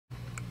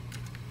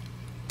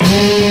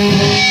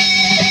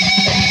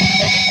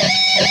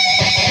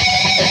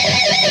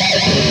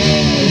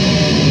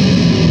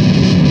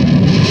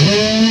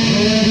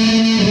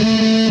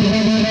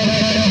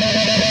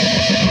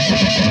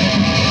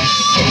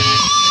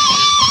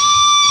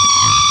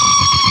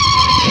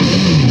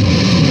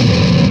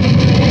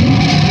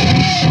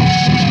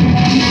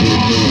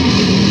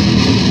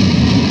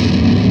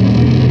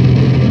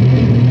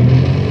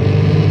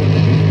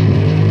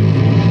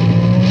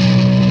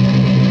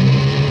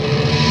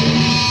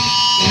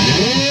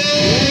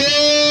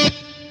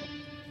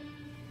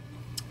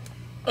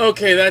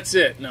Okay, that's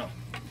it. No.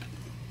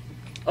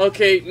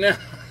 Okay, now.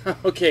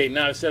 Okay,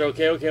 now I said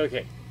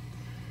okay.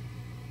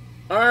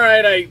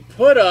 Alright, I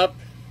put up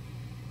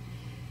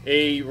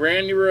a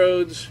Randy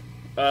Rhoads.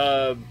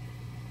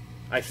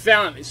 I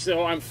found,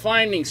 so I'm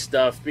finding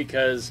stuff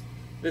because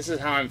this is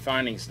how I'm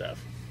finding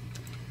stuff.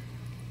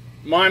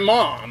 My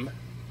mom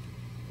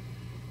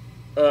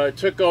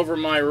took over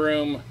my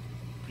room,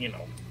 you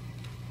know,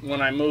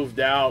 when I moved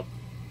out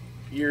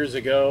years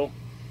ago,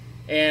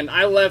 and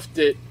I left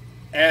it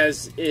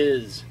as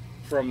is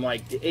from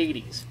like the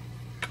 80s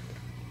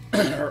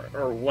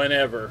or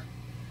whenever.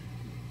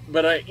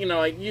 But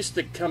I used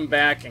to come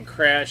back and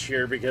crash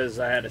here because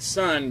I had a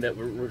son that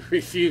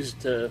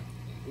refused to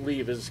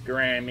leave his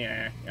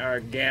Grammy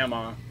or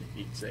Gamma,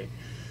 you'd say.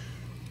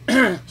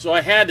 So I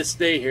had to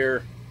stay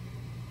here,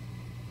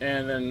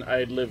 and then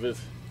I'd live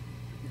with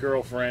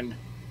girlfriend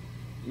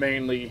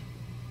mainly.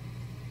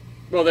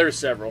 Well, there were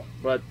several,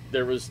 but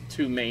there was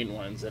two main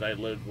ones that I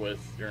lived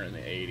with during the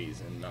 80s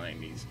and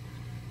 90s.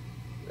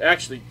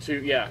 Actually,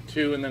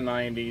 two in the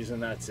 90s,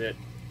 and that's it.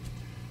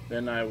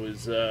 Then I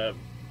was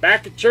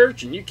back at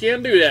church, and you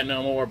can't do that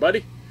no more,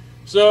 buddy.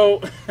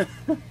 So,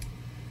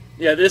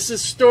 yeah, this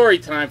is story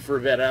time for a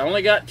bit. I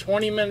only got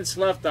 20 minutes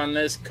left on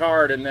this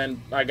card, and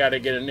then I got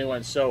to get a new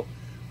one. So,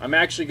 I'm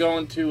actually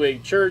going to a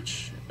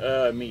church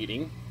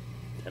meeting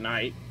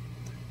tonight,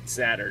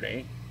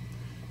 Saturday.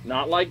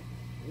 Not like,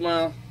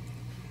 well,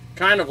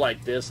 kind of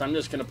like this. I'm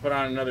just going to put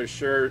on another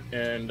shirt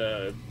and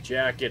a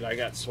jacket. I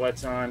got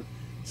sweats on.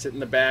 Sit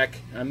in the back.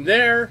 I'm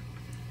there,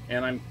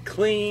 and I'm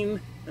clean.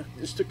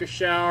 Just took a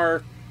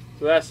shower,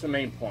 so that's the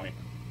main point.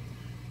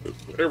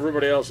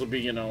 Everybody else will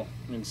be, in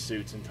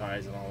suits and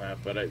ties and all that,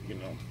 but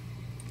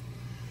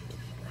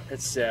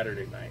it's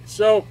Saturday night.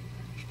 So,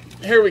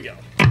 here we go.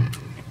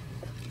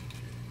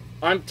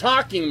 I'm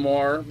talking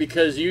more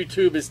because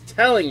YouTube is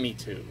telling me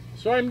to,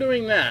 so I'm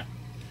doing that.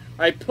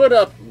 I put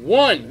up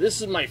one.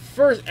 This is my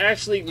first,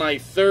 actually my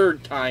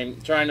third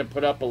time trying to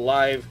put up a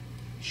live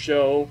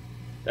show.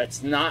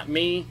 That's not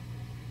me,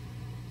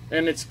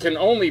 and it can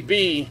only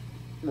be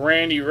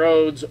Randy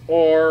Rhoads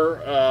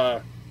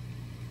or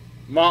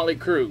Motley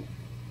Crue,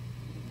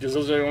 because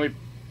those are the only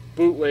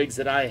bootlegs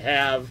that I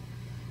have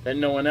that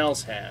no one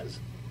else has,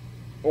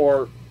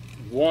 or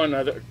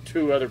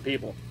two other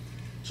people.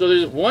 So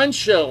there's one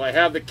show. I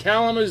have the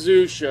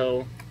Kalamazoo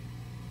show.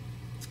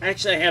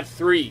 Actually, I have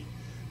three,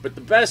 but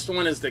the best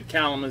one is the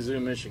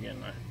Kalamazoo,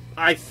 Michigan.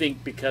 I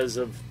think because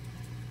of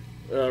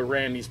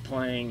Randy's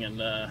playing,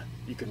 and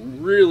you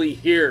can really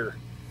hear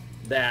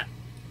that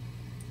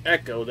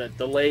echo, that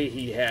delay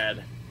he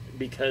had,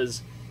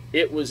 because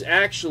it was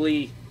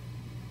actually,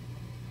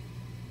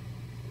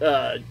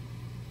 from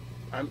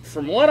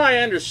what I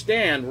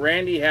understand,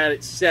 Randy had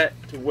it set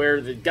to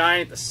where the guy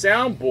at the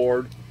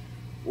soundboard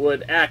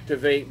would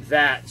activate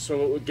that,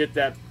 so it would get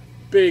that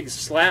big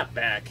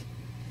slapback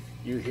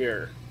you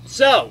hear.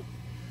 So,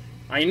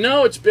 I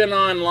know it's been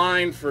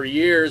online for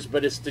years,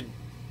 but it's the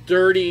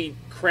dirty,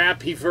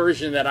 crappy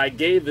version that I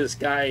gave this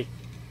guy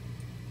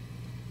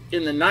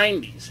in the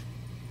 90s.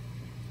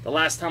 The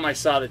last time I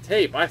saw the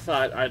tape, I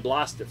thought I'd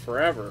lost it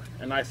forever,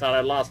 and I thought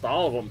I'd lost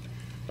all of them.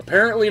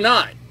 Apparently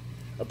not.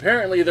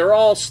 Apparently they're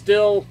all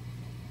still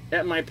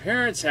at my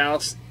parents'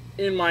 house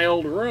in my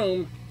old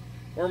room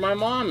where my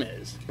mom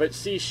is. But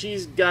see,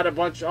 she's got a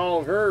bunch,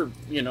 all of her,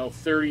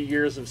 30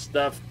 years of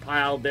stuff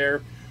piled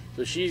there.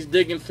 So she's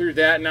digging through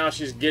that. Now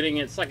she's getting,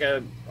 it's like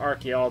a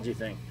archaeology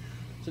thing.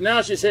 So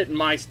now she's hitting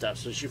my stuff.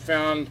 So she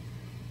found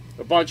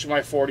a bunch of my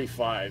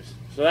 45s.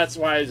 So that's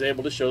why I was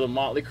able to show the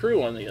Motley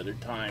Crue one the other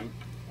time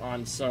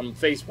on some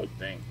Facebook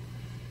thing.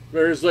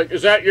 There's like,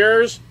 is that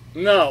yours?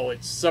 No,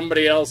 it's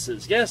somebody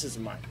else's. Yes, it's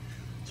mine.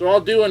 So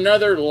I'll do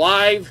another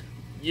live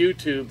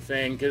YouTube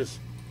thing, because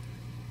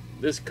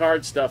this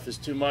card stuff is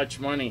too much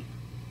money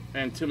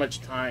and too much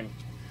time.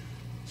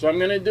 So I'm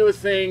going to do a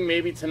thing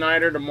maybe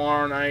tonight or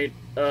tomorrow night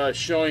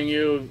showing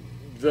you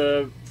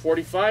the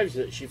 45s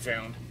that she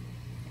found.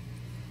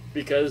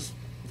 Because,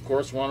 of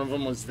course, one of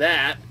them was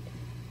that.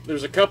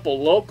 There's a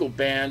couple local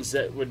bands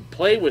that would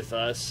play with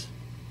us,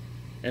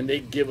 and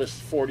they'd give us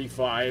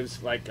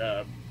 45s, like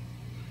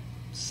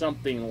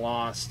something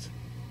lost,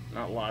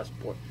 not Lost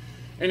Boy.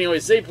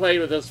 Anyways, they played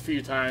with us a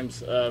few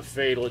times,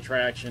 Fatal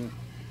Attraction,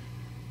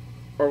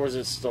 or was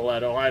it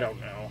Stiletto? I don't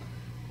know.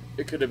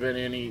 It could have been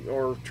any,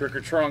 or Trick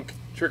or Trunk,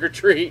 Trick or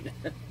Treat.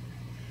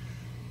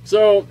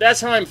 So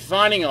that's how I'm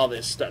finding all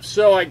this stuff.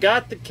 So I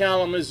got the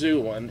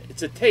Kalamazoo one.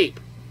 It's a tape.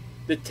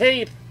 The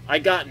tape, I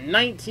got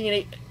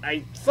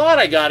I thought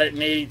I got it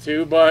in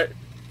 82, but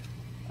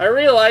I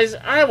realized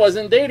I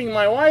wasn't dating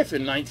my wife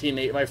in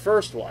 1980, my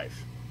first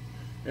wife,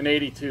 in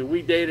 82.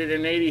 We dated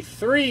in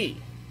 83.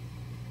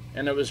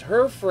 And it was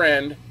her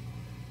friend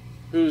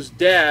whose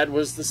dad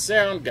was the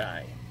sound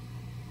guy.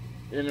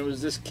 And it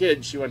was this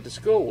kid she went to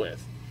school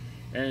with.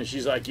 And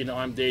she's like, you know,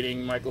 I'm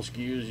dating Michael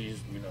Skews. He's,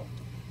 you know.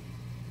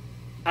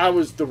 I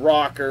was the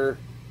rocker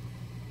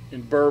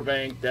in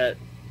Burbank that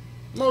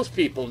most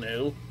people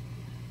knew.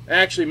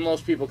 Actually,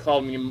 most people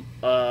called me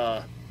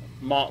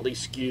Motley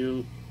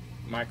Skew.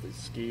 Michael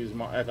Skews.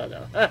 I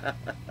thought that.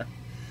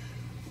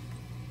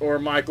 Or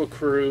Michael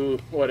Crew,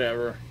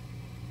 whatever.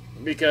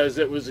 Because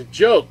it was a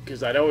joke.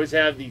 Because I'd always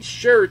have these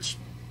shirts,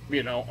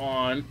 you know,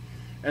 on.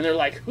 And they're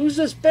like, who's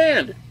this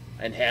band?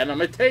 And hand them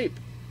a tape.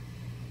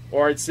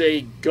 Or I'd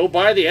say, go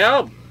buy the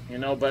album. You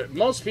know, but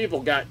most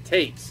people got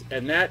tapes.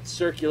 And that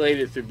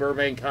circulated through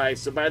Burbank High.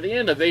 So by the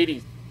end of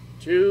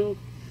 82,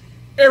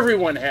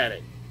 everyone had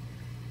it.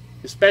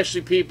 Especially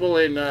people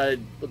in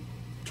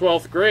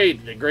 12th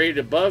grade, the grade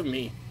above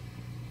me.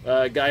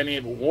 A guy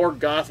named Ward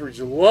Gothridge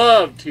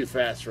loved Too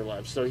Fast for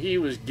Love. So he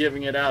was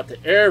giving it out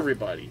to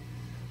everybody.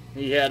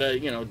 He had a,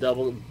 you know,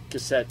 double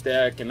cassette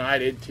deck, and I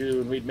did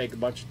too, and we'd make a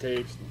bunch of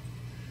tapes.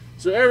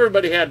 So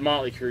everybody had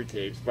Motley Crue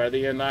tapes. By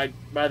the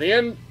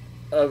end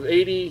of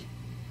 80,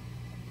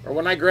 or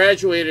when I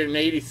graduated in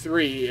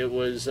 83, it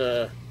was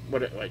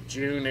like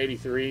June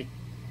 83.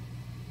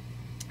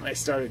 I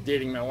started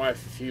dating my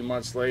wife a few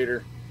months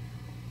later.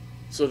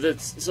 So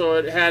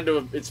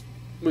it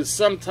was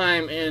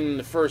sometime in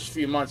the first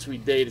few months we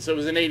dated. So it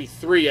was in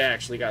 83 I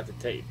actually got the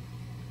tape.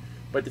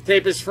 But the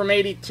tape is from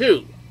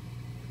 82,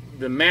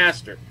 the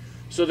master.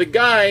 So the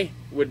guy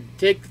would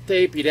take the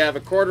tape, he'd have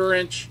a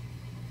 1/4-inch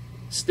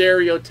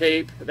stereo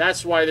tape.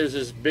 That's why there's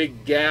this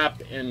big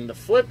gap in the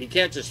flip. He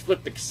can't just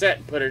flip the cassette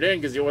and put it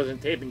in because he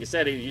wasn't taping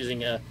cassette. He was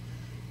using a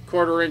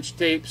 1/4-inch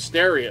tape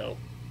stereo,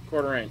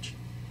 1/4-inch.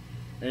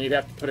 And you'd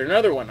have to put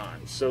another one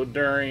on. So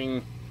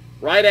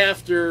right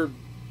after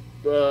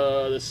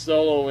the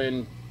solo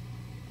in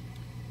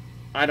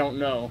I Don't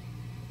Know,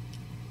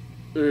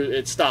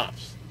 it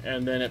stops.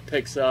 And then it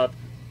picks up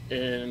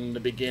in the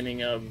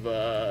beginning of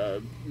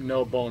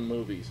No Bone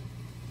Movies.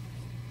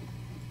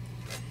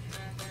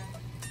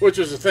 Which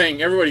was the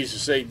thing. Everybody used to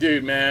say,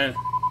 dude, man,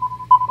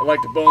 I'd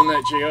like to bone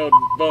that J.O.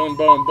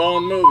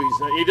 Bone movies.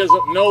 He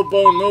doesn't know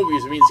bone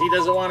movies. It means he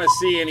doesn't want to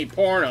see any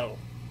porno.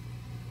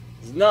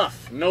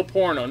 Enough. No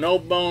porno. No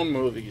bone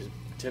movies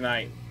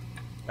tonight.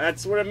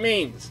 That's what it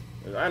means.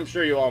 I'm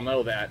sure you all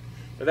know that.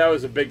 But that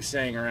was a big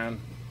saying around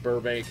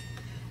Burbank.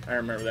 I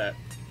remember that.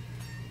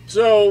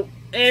 So,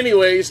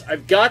 anyways, I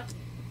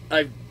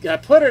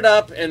put it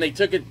up and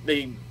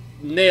they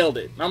nailed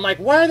it. And I'm like,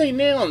 why are they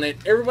nailing it?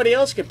 Everybody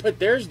else can put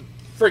their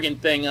friggin'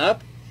 thing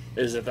up.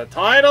 Is it the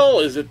title?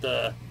 Is it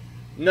the...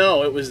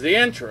 No, it was the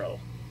intro.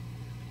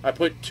 I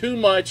put too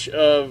much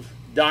of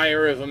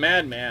Diary of a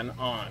Madman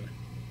on.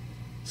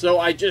 So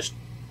I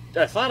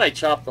thought I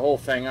chopped the whole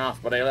thing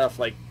off, but I left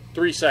like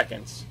 3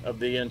 seconds of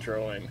the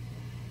intro in.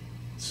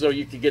 So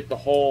you could get the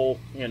whole,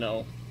 you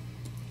know,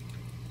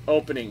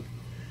 opening.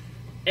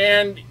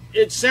 And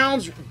it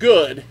sounds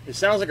good. It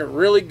sounds like a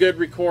really good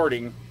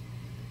recording.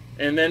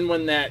 And then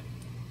when that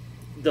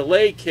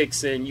delay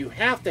kicks in, you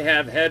have to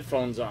have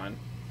headphones on.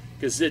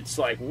 Because it's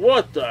like,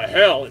 what the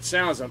hell? It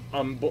sounds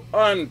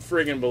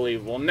unfriggin'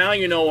 believable. Now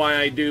you know why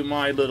I do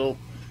my little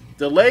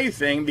delay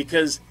thing.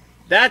 Because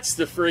that's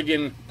the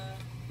friggin',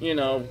 you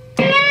know...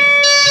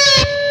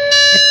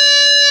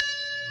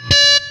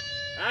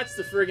 That's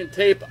the friggin'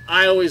 tape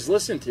I always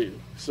listen to.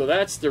 So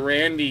that's the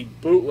Randy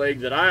bootleg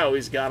that I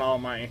always got all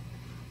my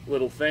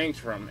little things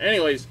from.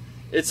 Anyways,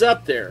 it's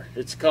up there.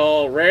 It's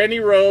called Randy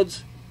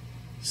Rhoads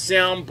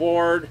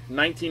Sounboard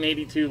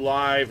 1982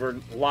 Live, or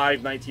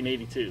Live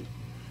 1982.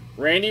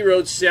 Randy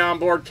Rhoads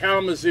Sounboard,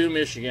 Kalamazoo,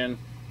 Michigan,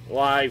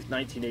 Live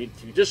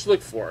 1982. Just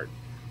look for it.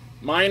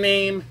 My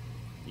name,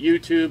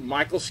 YouTube,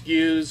 Michael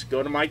Skews.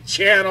 Go to my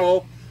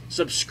channel,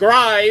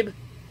 subscribe,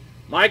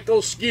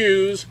 Michael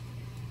Skews.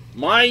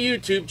 My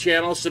YouTube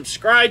channel,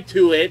 subscribe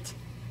to it,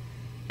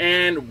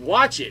 and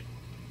watch it.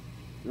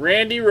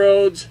 Randy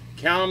Rhoads,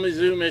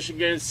 Kalamazoo,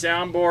 Michigan,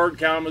 Sounboard,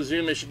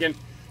 Kalamazoo, Michigan.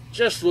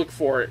 Just look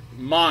for it.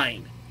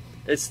 Mine.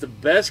 It's the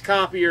best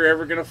copy you're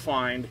ever going to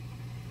find.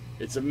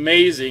 It's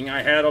amazing.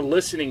 I had a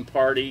listening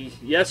party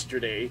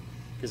yesterday,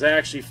 because I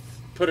actually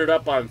put it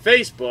up on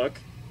Facebook,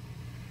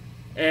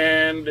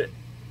 and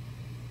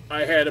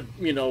I had,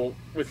 you know,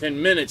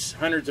 within minutes,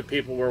 hundreds of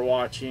people were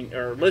watching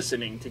or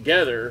listening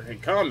together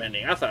and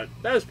commenting. I thought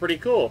that was pretty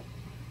cool.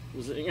 It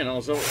was, you know,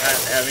 so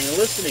having a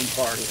listening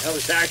party. That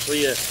was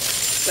actually a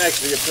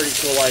pretty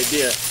cool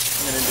idea.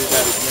 I'm going to do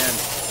that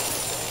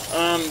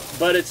again.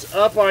 But it's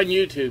up on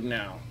YouTube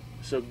now.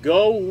 So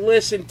go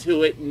listen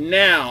to it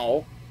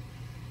now,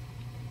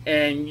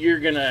 and you're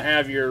going to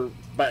have your...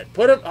 But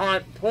put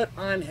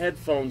on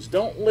headphones.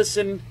 Don't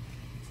listen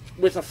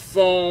with a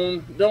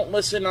phone. Don't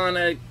listen on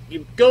a...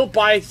 You go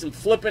buy some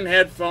flipping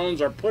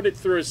headphones or put it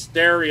through a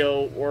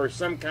stereo or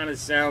some kind of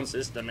sound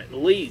system at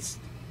least.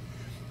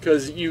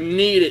 because you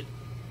need it.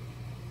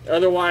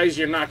 Otherwise,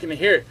 you're not going to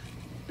hear it.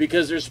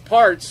 Because there's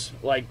parts,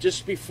 like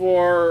just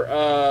before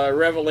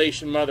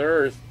Revelation Mother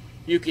Earth,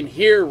 you can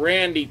hear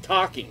Randy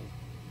talking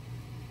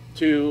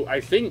to, I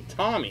think,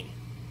 Tommy.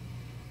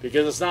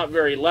 Because it's not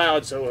very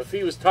loud, so if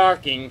he was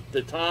talking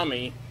to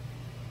Tommy,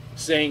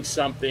 saying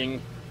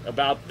something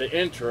about the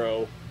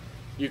intro,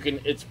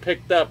 it's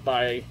picked up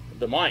by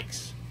the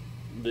mics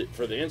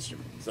for the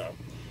instrument. So,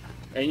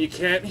 and you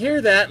can't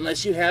hear that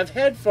unless you have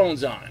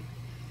headphones on.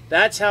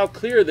 That's how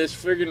clear this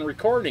friggin'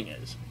 recording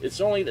is. It's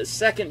only the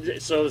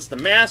second, so it's the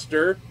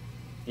master.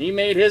 He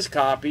made his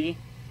copy,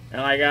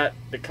 and I got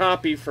the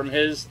copy from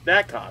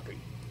that copy.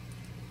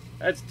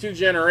 That's 2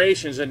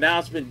 generations, and now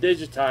it's been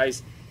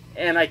digitized,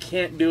 and I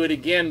can't do it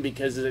again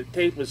because the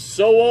tape was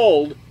so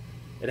old,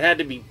 it had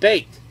to be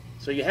baked.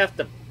 So you have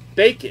to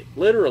bake it,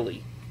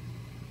 literally,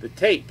 the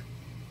tape,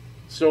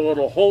 so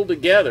it'll hold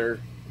together,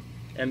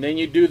 and then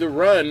you do the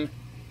run,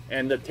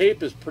 and the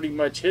tape is pretty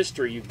much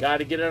history. You've got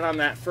to get it on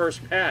that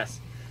first pass.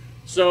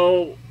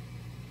 So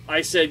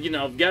I said, you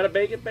know, got to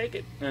bake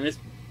it, and it's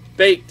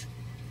baked.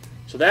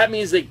 So that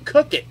means they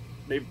cook it.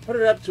 They put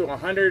it up to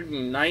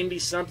 190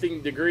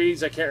 something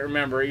degrees. I can't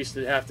remember. I used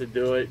to have to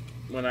do it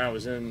when I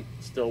was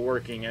still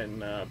working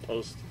in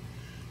post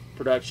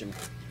production.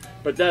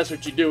 But that's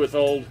what you do with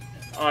old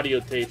audio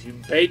tapes. You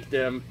bake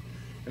them,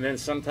 and then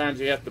sometimes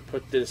you have to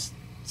put this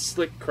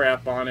slick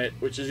crap on it,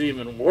 which is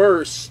even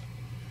worse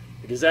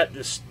because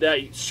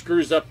that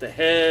screws up the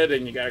head,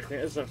 and you got to clean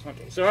it.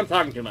 Okay, so I'm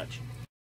talking too much.